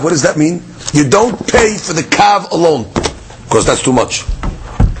bekav. What does that mean? You don't pay for the kav alone, because that's too much.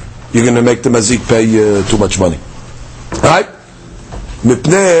 You're going to make the mazik pay too much money. Alright?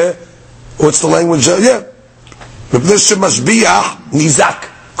 Mipneh, what's the language? Yeah. Mipneh shemashbiach nizak.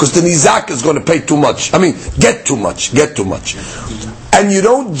 Because the nizak is going to pay too much. I mean, get too much. And you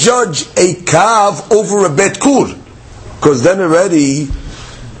don't judge a kav over a bet kur, because then already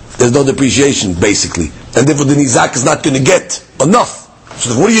there's no depreciation, basically. And therefore the nizak is not going to get enough.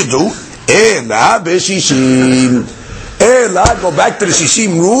 So what do? Ela b'shishim. Ela, go back to the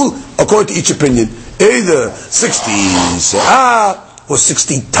shishim rule, according to each opinion. Either 60 se'ah, or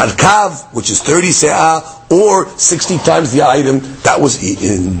 60 tarkav, which is 30 se'ah, or 60 times the item that was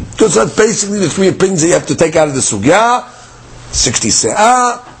eaten. Because that's basically the three opinions that you have to take out of the sugya. 60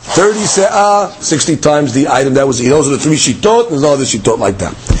 se'ah, 30 se'ah, 60 times the item that was eaten. Those are the three shitot. There's no other shitot like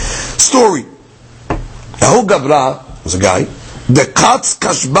that. Story. Yahu Gabra was a guy. The katz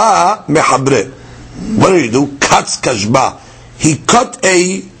kashba mehabre. What did he do? Katz kashba. He cut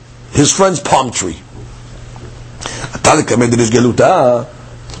his friend's palm tree. So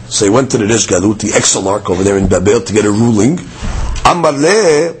he went to the Rish Galut, the Exelarch over there in Babel, to get a ruling. Amar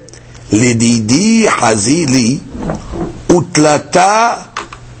le lididi hazili utlata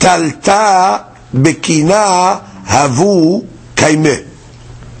talta bekina havu kaimeh.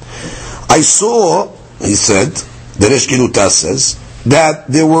 I saw, he said, the Rish Galuta says, that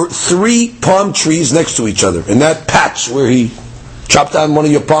there were 3 palm trees next to each other. In that patch where he chopped down one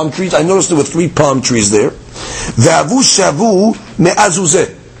of your palm trees, I noticed there were 3 palm trees there. Ve'avu shavu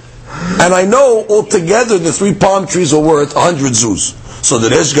me'azuzeh. And I know altogether the 3 palm trees are worth 100 zuz. So the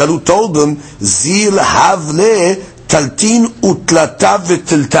Rish Galut told them, Zil havle taltin utlata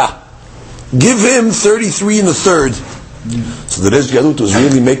v'tilta. Give him 33 and a third. So the Rish Galut was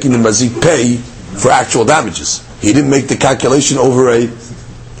really making the mazik pay for actual damages. He didn't make the calculation over a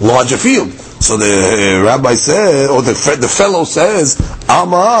larger field. So the rabbi said, or the fellow says,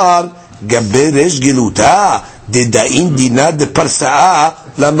 Amar gabe Rish Galuta dedain dina de parsa'a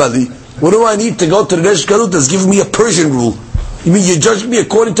lamali. What do I need to go to the Rish Galut that's giving me a Persian rule? You mean you're judging me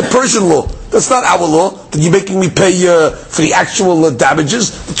according to Persian law? That's not our law, that you're making me pay for the actual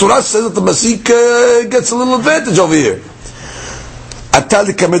damages. The Torah says that the Masik gets a little advantage over here.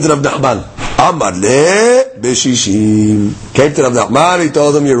 Atali kamed Rav Nachman. Amar le b'shishim. Came to Rav Nachman, he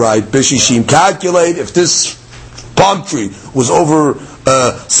told him, you're right, b'shishim. Calculate if this palm tree was over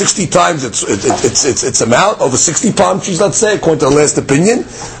 60 times its amount, over 60 palm trees, let's say, according to the last opinion.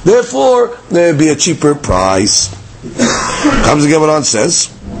 Therefore, there'd be a cheaper price. Comes the Gemara and says,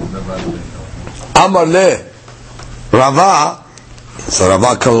 Amar le Rava. So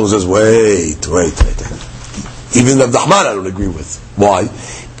Rava comes and says, wait. Even Rav Nachman I don't agree with. Why?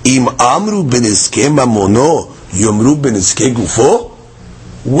 Im amru ben iskema mono Yomru ben iske gufo.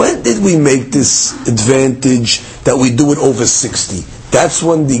 When did we make this advantage that we do it over 60? That's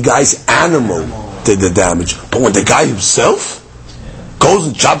when the guy's animal did the damage. But when the guy himself goes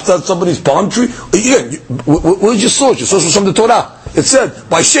and chops out somebody's palm tree, again, where's your source? Your source was from the Torah. It said,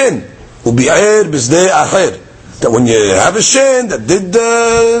 by shin, ubi'er bizdei aher. That when you have a shin that did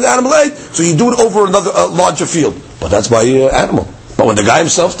the animal ate, so you do it over another larger field. But that's by animal. But when the guy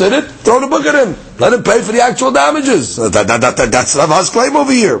himself did it, throw the book at him. Let him pay for the actual damages. That's Rava's claim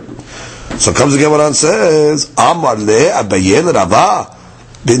over here. So comes again what it says, Amar le abayel Rava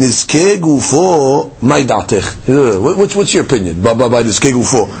beniske gufo ma'ida'atech. What's your opinion? By niske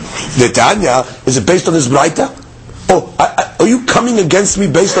gufo. Netanya, is it based on this braita? Oh, are you coming against me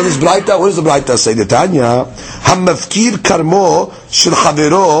based on this braita? What does the braita say? Netanya, hamafkir karmo shel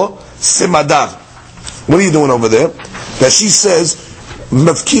chavero semadar. What are you doing over there? That she says,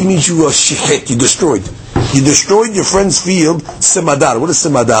 mafkir means you shichet, you destroyed. You destroyed your friend's field, semadar. What is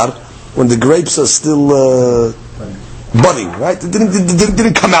semadar? When the grapes are still budding, right? They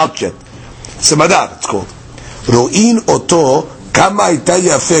didn't come out yet. Semadar, it's called. Ro'in oto kama ita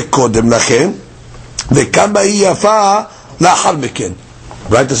yafe kodem lachem ve'kama hi yafa lachar meken.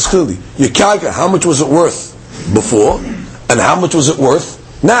 Right? This is clearly. You calculate how much was it worth before and how much was it worth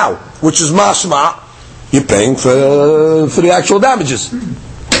now, which is mashma. You're paying for the actual damages. So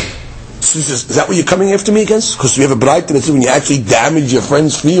he says, is that what you're coming after me against? Because we have a bright that says when you actually damage your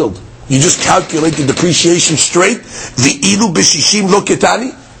friend's field, you just calculate the depreciation straight. The ilu b'shishim lo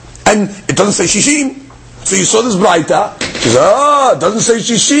ketani, and it doesn't say shishim. So you saw this braita. He says, it doesn't say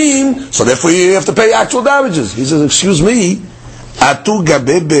shishim, so therefore you have to pay actual damages. He says, excuse me, atu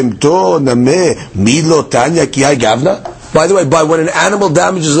gabe b'mto name milo tanya ki hay gavna. By the way, when an animal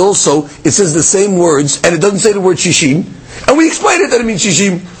damages also, it says the same words, and it doesn't say the word shishim, and we explained it that it means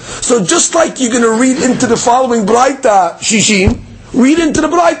shishim. So just like you're going to read into the following braita shishim, read into the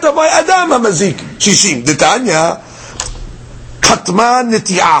braita by Adam HaMazik shishim. Detanya katma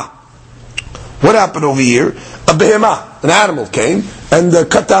neti'ah. What happened over here? A behemah, an animal came and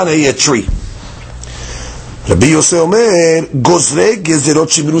cut down a tree. Rabbi Yosef Omer, Gozre gezerot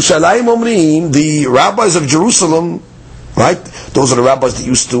shebirushalayim omrim, the rabbis of Jerusalem, right? Those are the rabbis that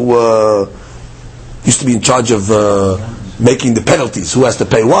used to be in charge of making the penalties. Who has to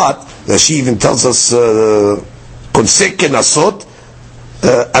pay what? She even tells us Konsek Nasot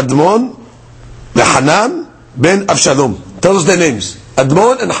Admon Hanan ben Avshalom. Tells us their names.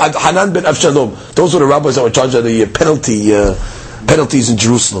 Admon and Hanan ben Avshalom. Those were the rabbis that were in charge of the penalties in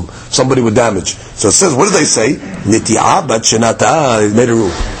Jerusalem. Somebody with damage. So it says, what do they say? Niti'ah bat shenata. They made a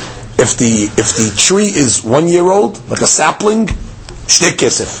rule. If the tree is 1 year old, like a sapling, shtei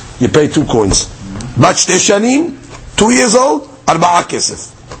kesef. You pay 2 coins. Bat shtei shanim, 2 years old, arba'a kesef.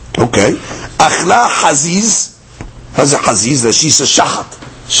 Okay. Achla haziz. How's a haziz? That she says shachat.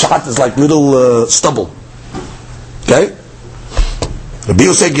 Shachat is like little stubble. Okay. Rabbi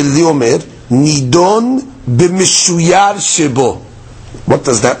Yosef Gildi Omer, nidon b'meshuyar shebo. What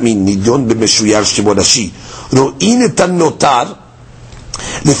does that mean? Nidon b'meshuyar shebo. Rashi. Ro'in et notar.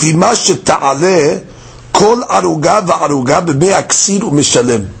 לפי מה שתעלה כל ערוגה וערוגה במי הכסיר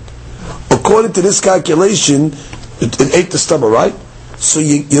ומשלם. According to this calculation, it ate the stubble, right? So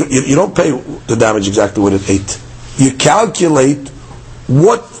you don't pay the damage exactly what it ate. You calculate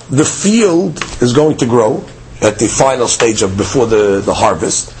what the field is going to grow at the final stage of before the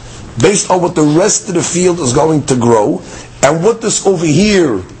harvest, based on what the rest of the field is going to grow, and what this over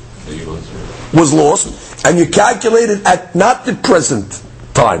here was lost, and you calculate it at not the present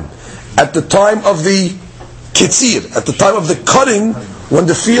time, at the time of the kitzir, at the time of the cutting, when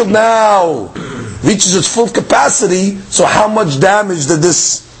the field now reaches its full capacity. So how much damage did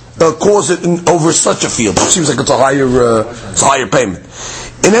this cause it over such a field? It seems like it's a higher payment.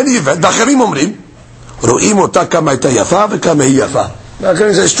 In any event, Dacharim Omrim, Ro'im ota kama ita yafa v'kama hi yafa.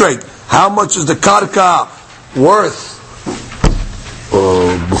 Dacharim say straight, how much is the karka worth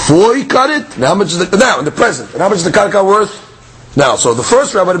before he cut it? And how much is now in the present? And how much is the karka worth now? So the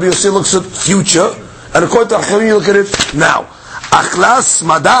first Rabbi Yossi looks at future, and according to Acharim, you look at it now. Achlas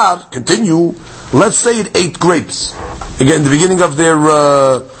madar, continue. Let's say it ate grapes. Again, the beginning of their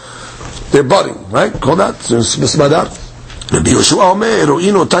budding, right? Call that madar. Rabbi Yoshua Omer,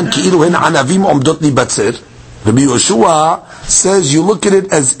 ro'in otan ki'ilu hen anavim omdot libatzer. Rabbi Yoshua says you look at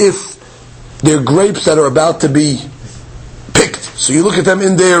it as if they're grapes that are about to be picked. So you look at them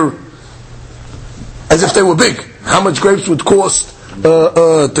in their, as if they were big. How much grapes would cost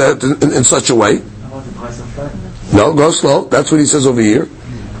in such a way? No, go slow. That's what he says over here.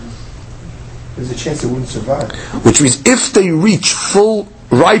 There's a chance it wouldn't survive. Which means if they reach full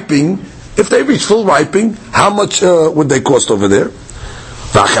ripening, If they reach full ripening, how much would they cost over there?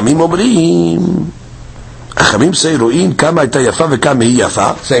 Achamim say, Ru'in, Kamma hayta yafa veKamma hi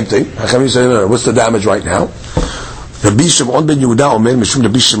yafa. Same thing. Achamim say, no, what's the damage right now? Rabbi Shimon ben Yehuda omer, Mishum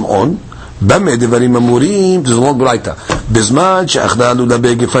Rabbi Shimon, Bame devarim amurim, there's a long braita. Bizman she'achda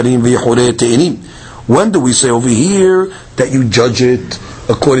lulabe gefarim v'yichure te'inim. When do we say over here that you judge it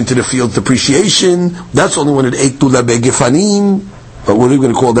according to the field depreciation? That's only when it ate lulabe gefarim. But what are we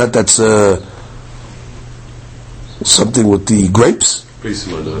going to call that? That's something with the grapes?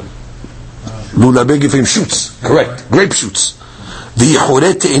 Lulabe gefarim shoots. Correct. Grape shoots.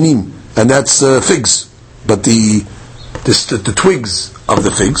 V'yichure te'inim. And that's figs. But the twigs of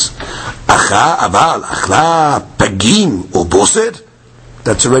the figs. Acha aval achla pagim or boser.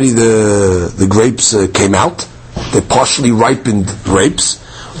 That's already the grapes came out. They partially ripened grapes.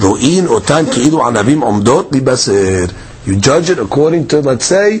 Ro'in otan ki'ilu anavim omdot libaser. You judge it according to, let's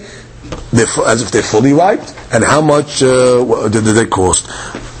say, as if they're fully ripe, and how much did they cost.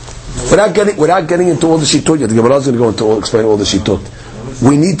 Without getting into all the shitot, the Gemara is going to explain all the shitot.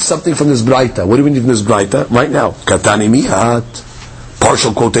 We need something from this braita. What do we need from this braita? Right now. Katani mihat.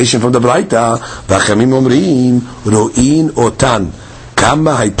 Partial quotation from the braita. V'achamim omrim, ro'in otan.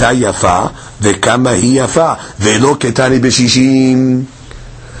 Kamma hayta yafa, veKamma hi yafa. Ve'lo ketani b'shishim.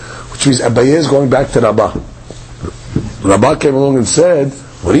 Which means Abaye is going back to Rabbah. Rabbah came along and said,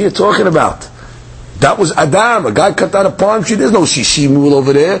 what are you talking about? That was Adam. A guy cut down a palm tree. There's no shishim rule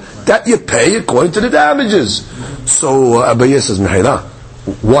over there. That you pay according to the damages. So Abaye says, Mehira,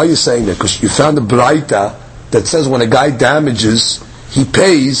 why are you saying that? Because you found a braita that says when a guy damages, he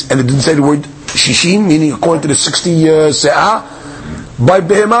pays, and it didn't say the word shishim, meaning according to the 60 se'ah. By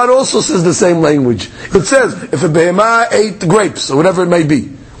behemah it also says the same language. It says, if a behemah ate the grapes, or whatever it may be,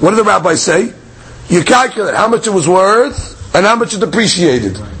 what do the rabbis say? You calculate how much it was worth, and how much it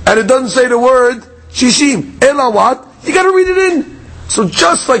depreciated. And it doesn't say the word shishim. Ela what? You gotta read it in. So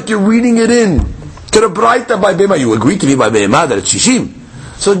just like you're reading it in to the braita by behemah, you agree to me by behemah that it's shishim.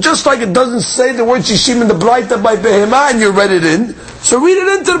 So just like it doesn't say the word shishim in the braita by behemah, and you read it in, so read it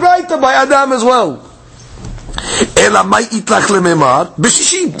into the braita by Adam as well. Ela may itlach lememar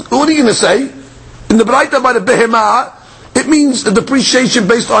b'shishim. What are you going to say? In the braita by the behemah, it means a depreciation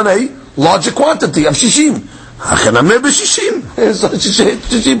based on a larger quantity of shishim. Hachanameh b'shishim.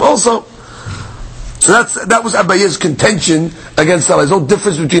 Shishim also. So that was Abaye's contention against that. There's no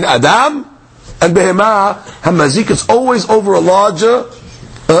difference between Adam and behemah. Hamazik is always over a larger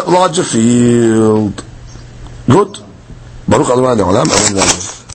field. Good. Baruch Adonai Le'olam.